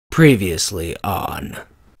Previously on.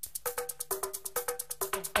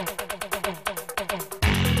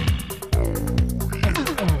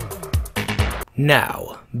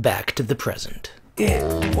 Now, back to the present. It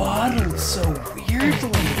waddled so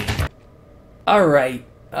weirdly. Alright,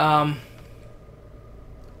 I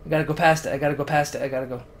gotta go past it, I gotta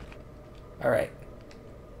go. Alright.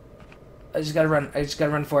 I just gotta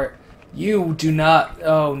run for it. You do not...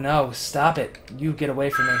 Oh no, stop it. You get away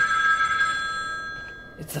from me.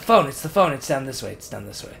 It's the phone, it's down this way,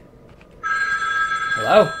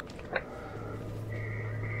 Hello?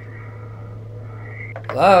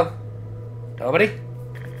 Hello? Nobody?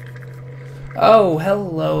 Oh,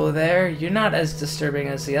 hello there. You're not as disturbing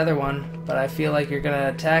as the other one, but I feel like you're gonna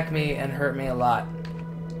attack me and hurt me a lot.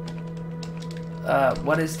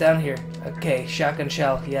 What is down here? Okay, shotgun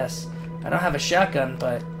shell, yes. I don't have a shotgun,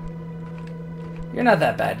 but you're not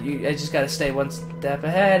that bad. I just gotta stay one step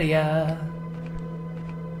ahead of ya.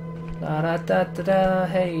 Da da da da da.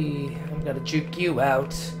 Hey, I'm gonna juke you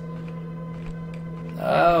out.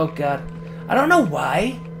 Oh god, I don't know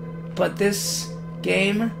why, but this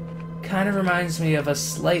game kind of reminds me of a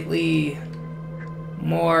slightly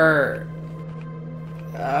more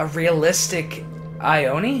realistic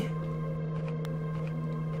Ione.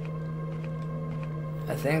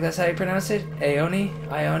 I think that's how you pronounce it. Ione.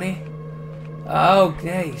 Oh,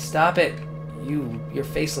 hey, stop it. Your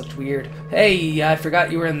face looked weird. Hey, I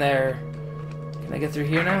forgot you were in there. Can I get through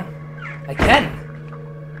here now? I can.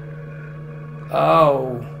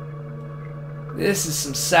 Oh. This is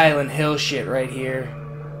some Silent Hill shit right here.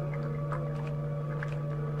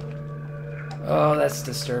 Oh, that's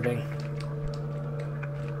disturbing.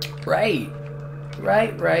 Right.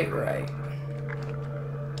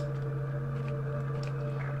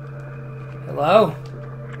 Hello?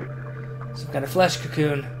 Some kind of flesh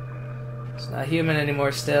cocoon. It's not human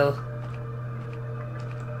anymore still.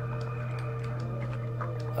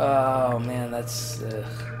 Oh man, that's...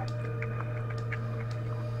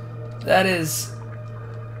 that is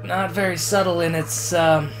not very subtle in its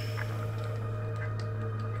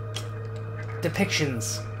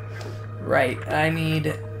depictions. Right, I need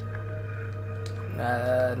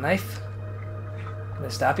a knife. Can I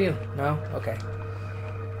stop you? No? Okay.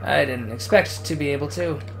 I didn't expect to be able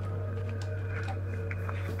to.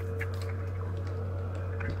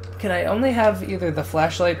 Can I only have either the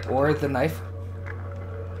flashlight or the knife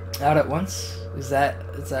out at once? Is that...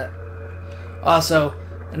 Also,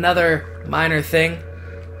 another minor thing.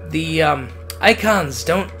 The icons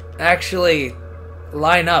don't actually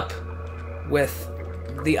line up with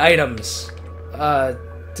the items,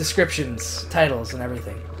 descriptions, titles, and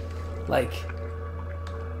everything. Like,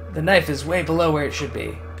 the knife is way below where it should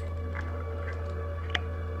be.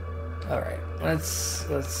 Alright, let's,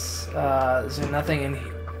 is there nothing in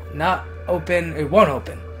here? Not open, it won't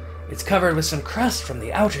open. It's covered with some crust from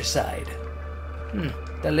the outer side.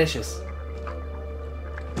 Delicious.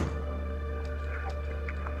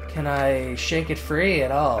 Can I shake it free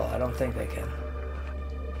at all? I don't think I can.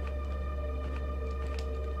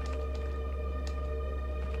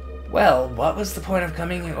 Well, what was the point of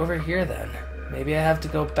coming over here then? Maybe I have to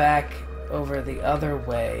go back over the other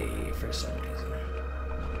way for some reason.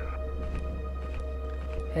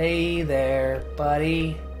 Hey there,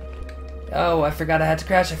 buddy. Oh, I forgot I had to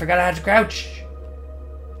crouch.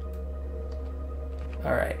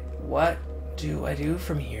 Alright, what do I do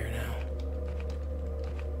from here now?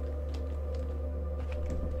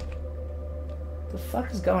 What the fuck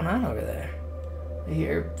is going on over there? I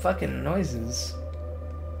hear fucking noises.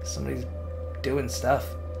 Somebody's doing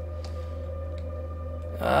stuff.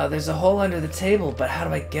 There's a hole under the table, but how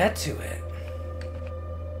do I get to it?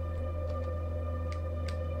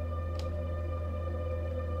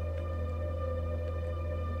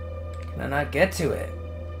 Can I not get to it?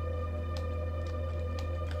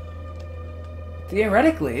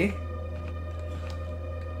 Theoretically,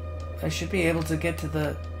 I should be able to get to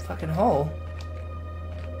the fucking hole.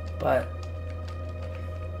 But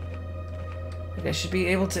like I should be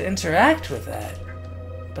able to interact with that.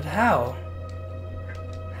 But how?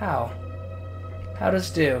 How? How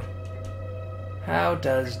does do? How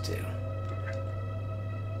does do?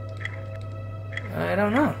 I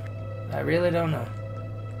don't know. I really don't know.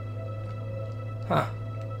 Huh.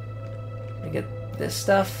 I get this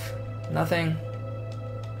stuff? Nothing.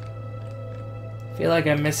 I feel like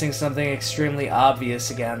I'm missing something extremely obvious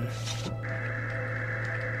again.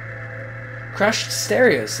 Crushed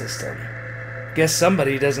stereo system. Guess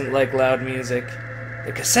somebody doesn't like loud music.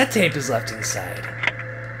 The cassette tape is left inside.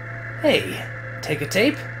 Hey, take a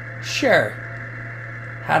tape? Sure.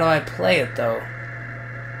 How do I play it, though?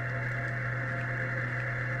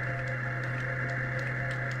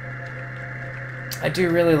 I do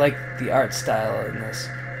really like the art style in this.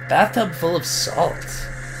 Bathtub full of salt.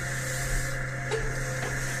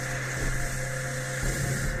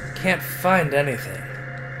 Can't find anything.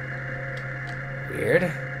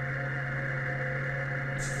 Weird.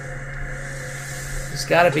 There's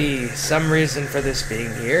gotta be some reason for this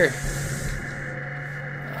being here.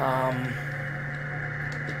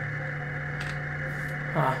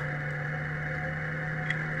 Huh.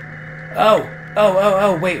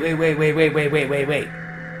 Oh, wait.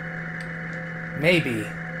 Maybe.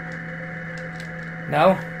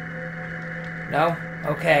 No? No?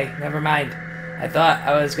 Okay, never mind. I thought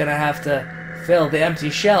I was gonna have to fill the empty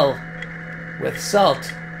shell with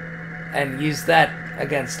salt and use that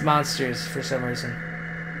against monsters for some reason.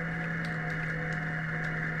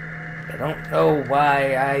 I don't know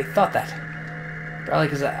why I thought that. Probably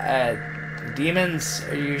because demons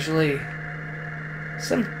are usually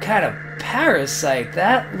some kind of parasite.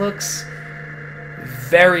 That looks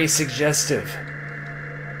very suggestive.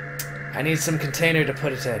 I need some container to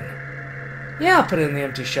put it in. Yeah, I'll put it in the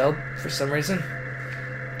empty shell for some reason.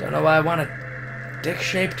 Don't know why I want a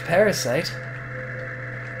dick-shaped parasite.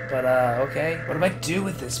 But, okay. What do I do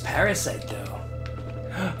with this parasite, though?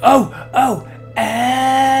 Oh!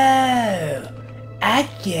 I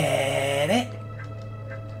get it.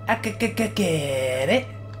 I get it.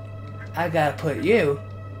 I gotta put you.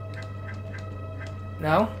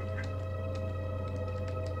 No?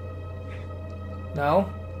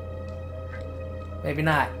 No? Maybe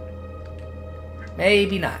not.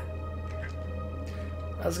 Maybe not.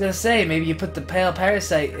 I was gonna say, maybe you put the pale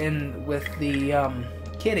parasite in with the,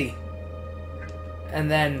 kitty.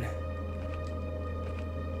 And then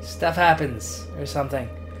stuff happens or something.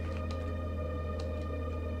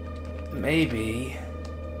 Maybe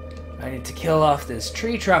I need to kill off this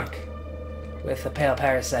tree trunk with the pale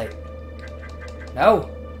parasite. No!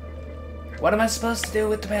 What am I supposed to do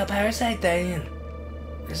with the pale parasite then?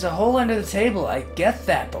 There's a hole under the table, I get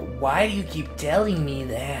that, but why do you keep telling me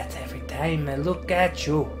that every time I look at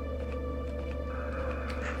you?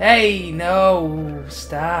 Hey, no!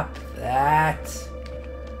 Stop that!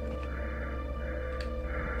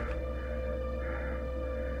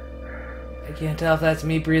 I can't tell if that's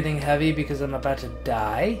me breathing heavy because I'm about to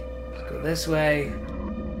die. Let's go this way.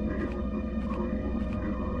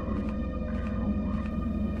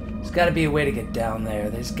 There's gotta be a way to get down there.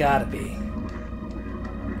 There's gotta be.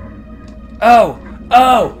 Oh!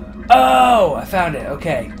 I found it.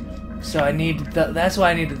 Okay. So I need that's why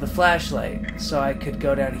I needed the flashlight. So I could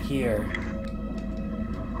go down here.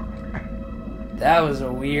 That was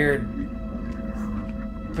a weird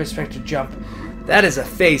perspective jump. That is a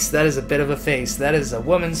face. That is a bit of a face. That is a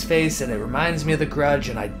woman's face, and it reminds me of The Grudge,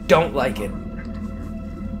 and I don't like it.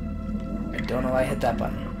 I don't know why I hit that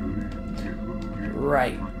button.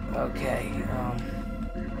 Right. Okay.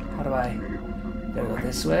 How do I... Gotta go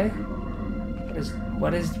this way?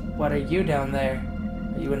 What are you down there?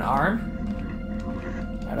 Are you an arm?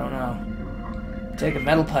 I don't know. Take a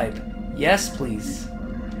metal pipe. Yes, please.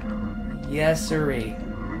 Yes, sirree.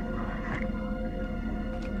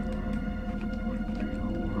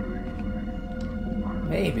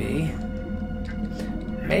 Maybe,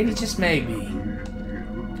 just maybe,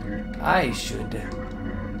 I should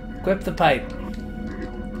equip the pipe.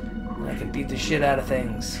 I can beat the shit out of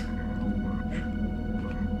things.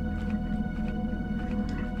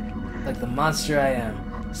 Like the monster I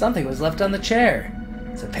am. Something was left on the chair.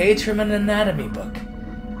 It's a page from an anatomy book.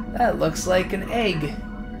 That looks like an egg.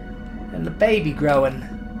 And a baby growing.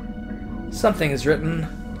 Something is written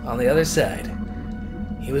on the other side.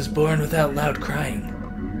 He was born without loud crying.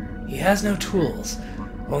 He has no tools,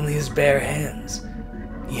 only his bare hands.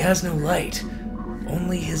 He has no light,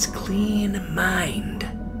 only his clean mind.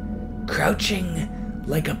 Crouching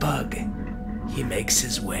like a bug, he makes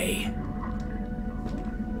his way.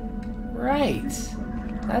 Right.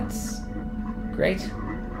 That's great.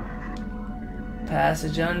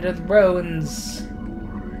 Passage under the ruins.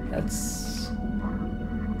 Let's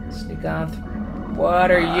sneak on through.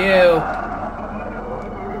 What are you?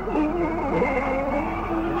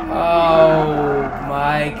 Oh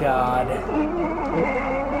my god.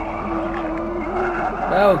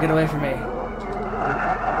 No, get away from me.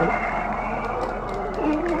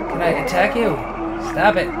 Can I attack you?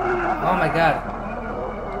 Stop it. Oh my god.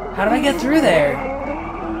 How do I get through there?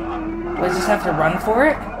 Do I just have to run for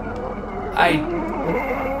it?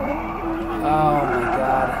 Oh my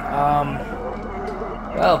god.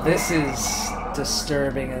 Well, this is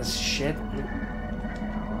disturbing as shit.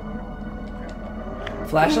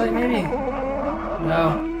 Flashlight, maybe?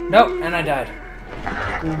 No. Nope, and I died.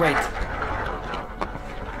 Great.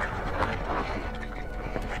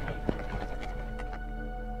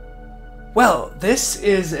 Well, this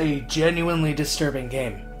is a genuinely disturbing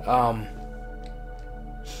game.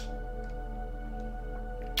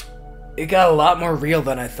 It got a lot more real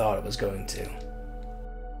than I thought it was going to.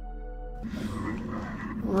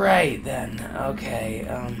 Right then, okay,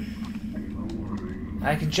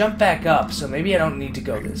 I can jump back up, so maybe I don't need to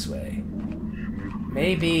go this way.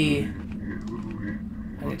 Maybe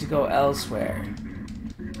I need to go elsewhere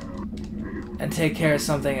and take care of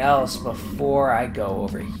something else before I go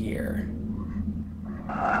over here.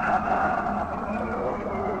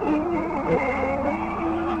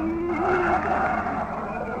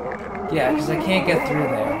 Yeah, because I can't get through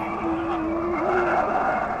there.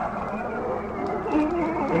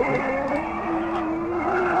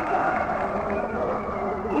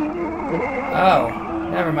 Oh,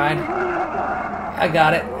 never mind. I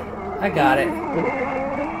got it. I got it.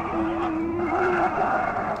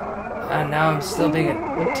 And now I'm still being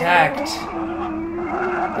attacked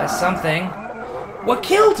by something. What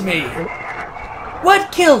killed me?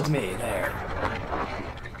 What killed me there?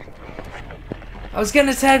 I was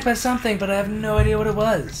getting attacked by something, but I have no idea what it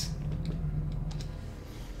was.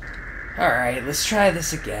 Alright, let's try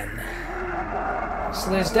this again.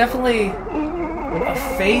 So there's definitely a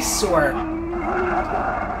face or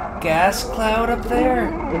gas cloud up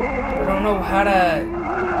there. I don't know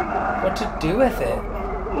what to do with it.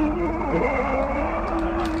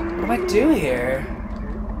 What do I do here?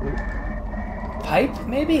 Pipe,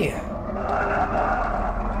 maybe?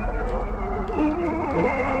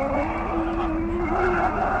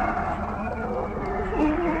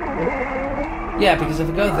 Yeah, because if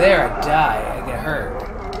I go there, I die. I get hurt.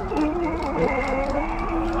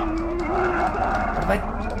 What do I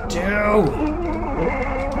do?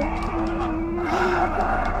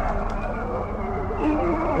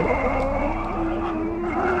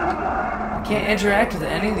 I can't interact with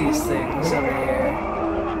any of these things over here.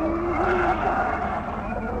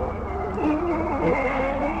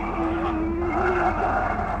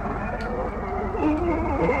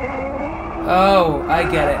 Oh, I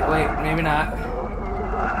get it. Wait, maybe not.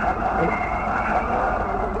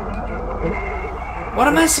 What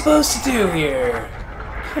am I supposed to do here?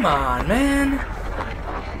 Come on, man.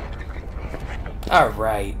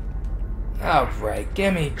 Alright. Alright,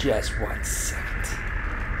 give me just 1 second.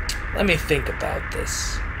 Let me think about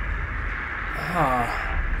this.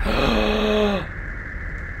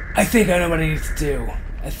 I think I know what I need to do.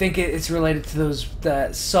 I think it's related to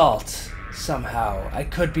that salt somehow. I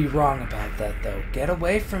could be wrong about that though. Get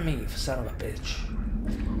away from me, son of a bitch.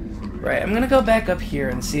 Right, I'm gonna go back up here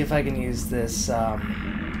and see if I can use this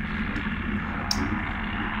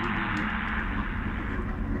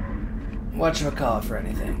whatchamacallit for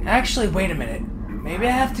anything. Actually, wait a minute. Maybe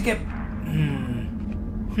I have to get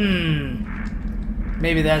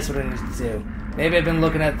maybe that's what I need to do. Maybe I've been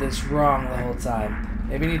looking at this wrong the whole time.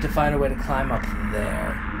 Maybe I need to find a way to climb up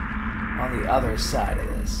there, on the other side of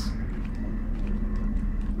this.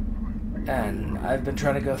 And I've been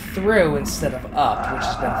trying to go through instead of up, which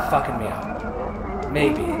has been fucking me up.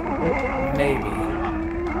 Maybe. Maybe.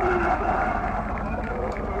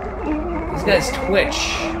 These guys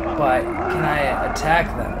twitch, but can I attack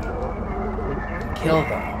them? And kill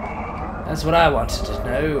them? That's what I wanted to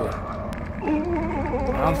know.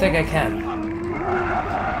 I don't think I can.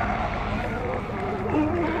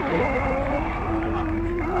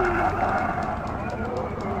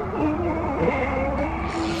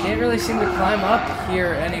 Can't really seem to climb up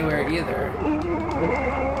here anywhere either.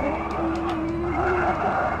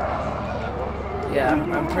 Yeah,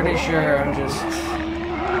 I'm pretty sure I'm just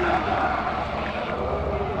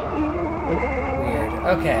weird.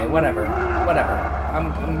 Okay, whatever. Whatever.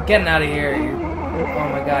 I'm getting out of here. Oh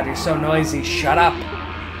my god, you're so noisy. Shut up.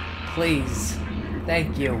 Please.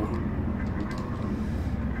 Thank you.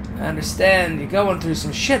 I understand you're going through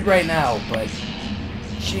some shit right now, but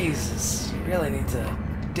Jesus, you really need to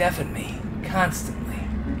deafen me constantly.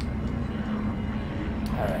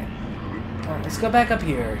 Alright. Well, let's go back up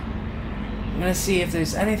here. I'm gonna see if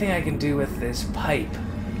there's anything I can do with this pipe.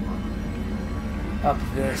 Up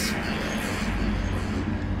this.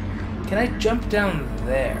 Can I jump down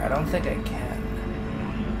there? I don't think I can.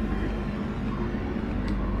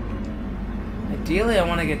 Ideally, I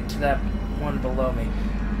want to get to that one below me.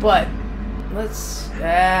 But, let's...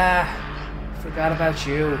 forgot about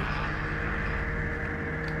you.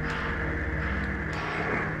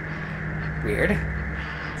 Weird.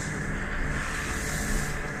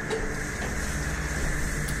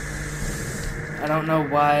 I don't know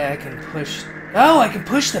why I can push... Oh, I can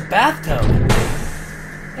push the bathtub!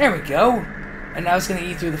 There we go! And now it's gonna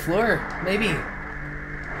eat through the floor. Maybe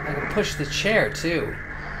I can push the chair, too.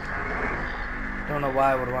 Don't know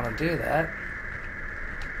why I would want to do that.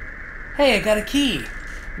 Hey, I got a key!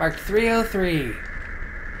 Marked 303.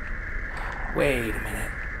 Wait a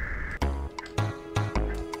minute.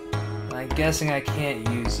 I'm guessing I can't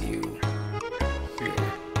use you here.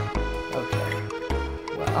 Okay.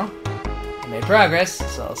 Well, I made progress,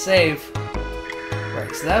 so I'll save.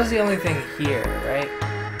 Right, so that was the only thing here, right?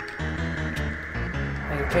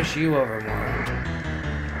 I can push you over more.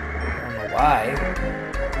 I don't know why.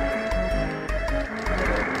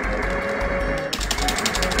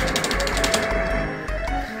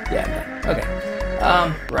 Yeah, okay.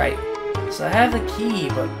 Right. So I have the key,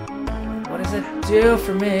 but what does it do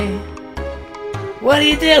for me? What do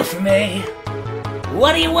you do for me?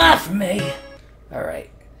 What do you want from me? Alright.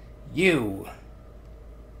 You.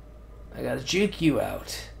 I gotta juke you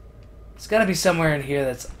out. It's gotta be somewhere in here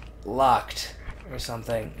that's locked or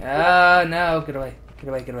something. Oh, no. Get away. Get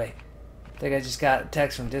away, get away. I think I just got a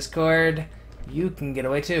text from Discord. You can get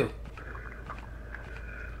away too.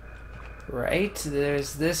 Right.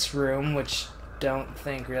 There's this room, which don't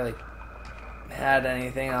think really had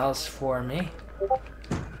anything else for me.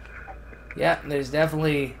 Yeah, there's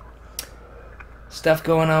definitely stuff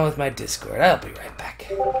going on with my Discord. I'll be right back.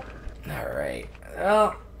 Alright.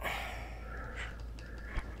 Well,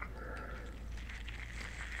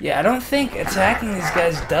 yeah, I don't think attacking these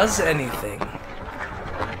guys does anything.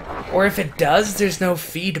 Or if it does, there's no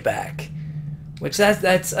feedback. Which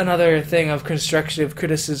that's another thing of constructive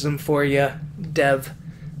criticism for you, dev.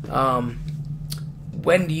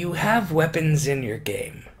 When you have weapons in your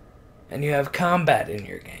game, and you have combat in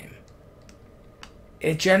your game,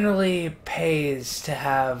 it generally pays to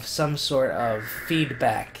have some sort of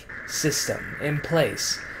feedback system in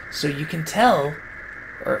place, so you can tell,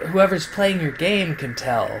 or whoever's playing your game can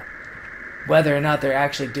tell, whether or not they're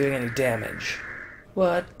actually doing any damage.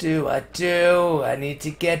 What do? I need to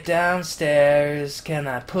get downstairs. Can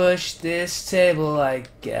I push this table? I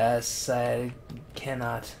guess I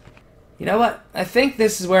cannot. You know what? I think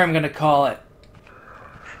this is where I'm gonna call it.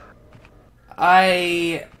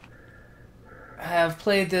 I have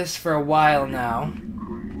played this for a while now.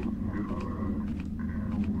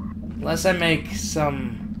 Unless I make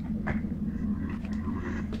some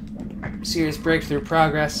serious breakthrough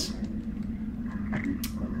progress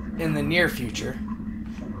in the near future.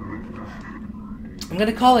 I'm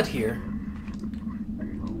gonna call it here.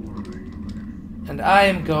 And I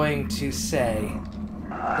am going to say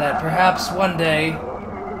that perhaps one day,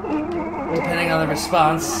 depending on the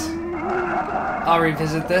response, I'll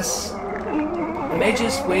revisit this. I may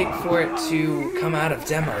just wait for it to come out of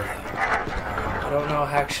demo, though. I don't know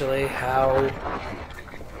actually how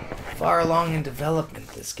far along in development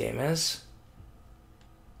this game is,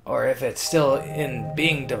 or if it's still in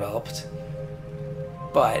being developed,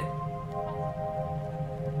 but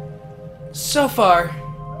so far,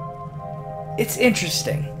 it's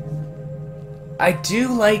interesting. I do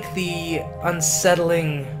like the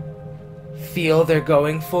unsettling feel they're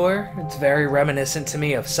going for. It's very reminiscent to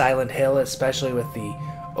me of Silent Hill, especially with the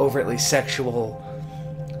overtly sexual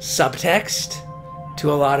subtext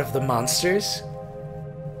to a lot of the monsters.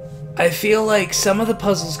 I feel like some of the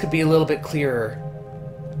puzzles could be a little bit clearer,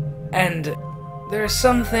 and there are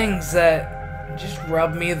some things that just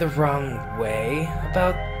rub me the wrong way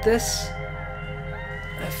about this.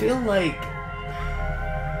 I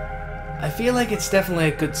feel like it's definitely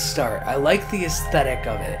a good start. I like the aesthetic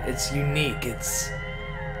of it. It's unique.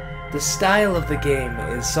 The style of the game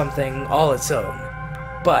is something all its own,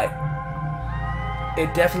 but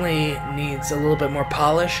it definitely needs a little bit more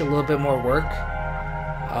polish, a little bit more work.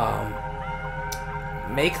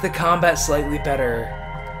 Make the combat slightly better.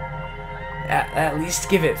 At least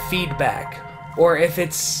give it feedback. Or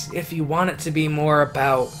if you want it to be more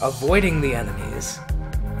about avoiding the enemies,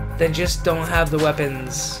 then just don't have the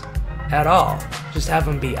weapons at all. Just have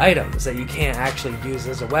them be items that you can't actually use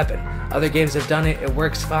as a weapon. Other games have done it, it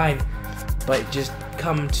works fine, but just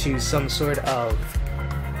come to some sort of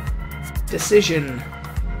decision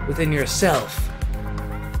within yourself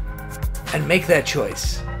and make that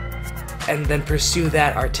choice, and then pursue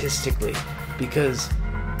that artistically. Because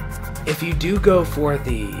if you do go for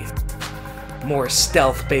the more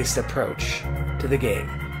stealth-based approach to the game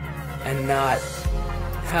and not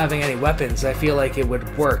having any weapons, I feel like it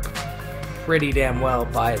would work pretty damn well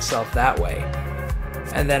by itself that way.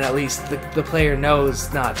 And then at least the player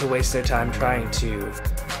knows not to waste their time trying to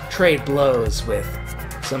trade blows with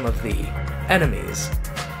some of the enemies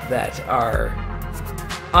that are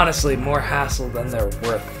honestly more hassle than they're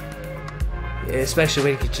worth, especially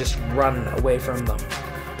when you can just run away from them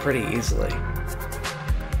pretty easily.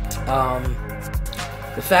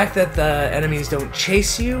 The fact that the enemies don't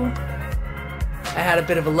chase you I had a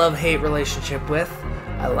bit of a love-hate relationship with.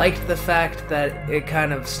 I liked the fact that it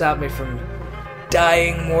kind of stopped me from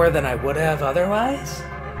dying more than I would have otherwise,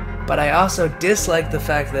 but I also dislike the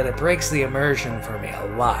fact that it breaks the immersion for me a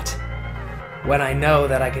lot. When I know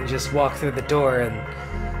that I can just walk through the door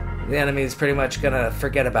and the enemy is pretty much gonna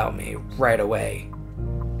forget about me right away.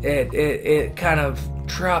 It kind of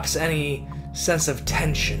drops any sense of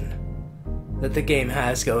tension that the game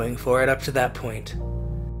has going for it up to that point.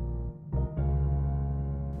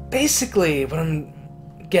 Basically, what I'm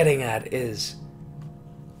getting at is,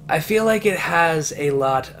 I feel like it has a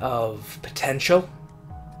lot of potential.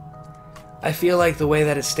 I feel like the way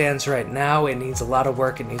that it stands right now, it needs a lot of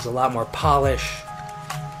work, it needs a lot more polish.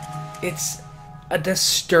 It's a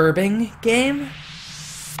disturbing game,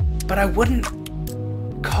 but I wouldn't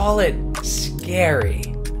call it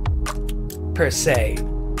scary, per se.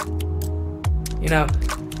 You know,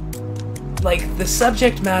 like, the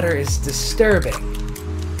subject matter is disturbing,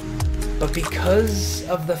 but because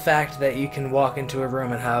of the fact that you can walk into a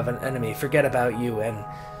room and have an enemy forget about you, and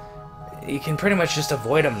you can pretty much just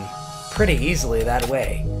avoid them pretty easily that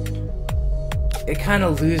way, it kind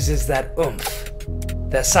of loses that oomph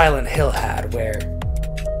that Silent Hill had, where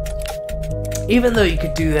even though you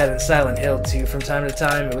could do that in Silent Hill too from time to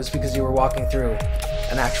time, it was because you were walking through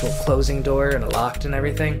an actual closing door and it locked and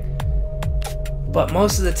everything. But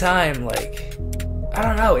most of the time, like, I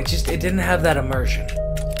don't know, it didn't have that immersion.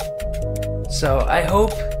 So I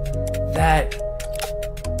hope that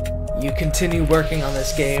you continue working on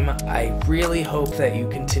this game. I really hope that you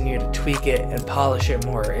continue to tweak it and polish it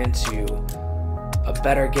more into a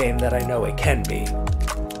better game that I know it can be.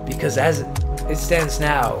 Because as it stands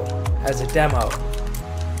now, as a demo,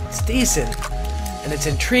 it's decent and it's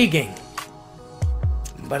intriguing,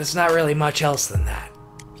 but it's not really much else than that.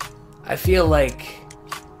 I feel like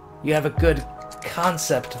you have a good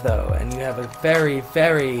concept though, and you have a very,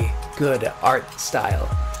 very good art style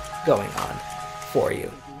going on for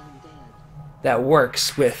you that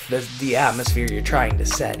works with the atmosphere you're trying to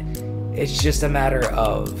set. It's just a matter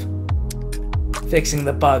of fixing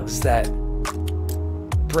the bugs that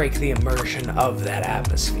break the immersion of that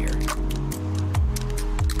atmosphere.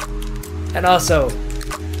 And also,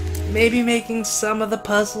 maybe making some of the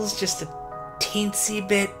puzzles just a teensy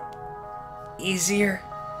bit easier.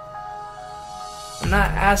 I'm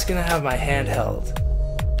not asking to have my hand held,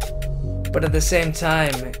 but at the same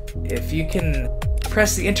time, if you can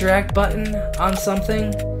press the interact button on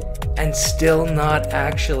something and still not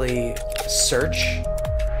actually search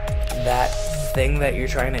that thing that you're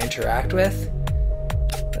trying to interact with,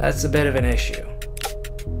 that's a bit of an issue.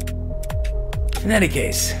 In any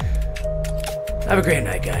case, have a great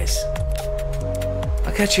night, guys.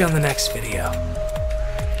 I'll catch you on the next video.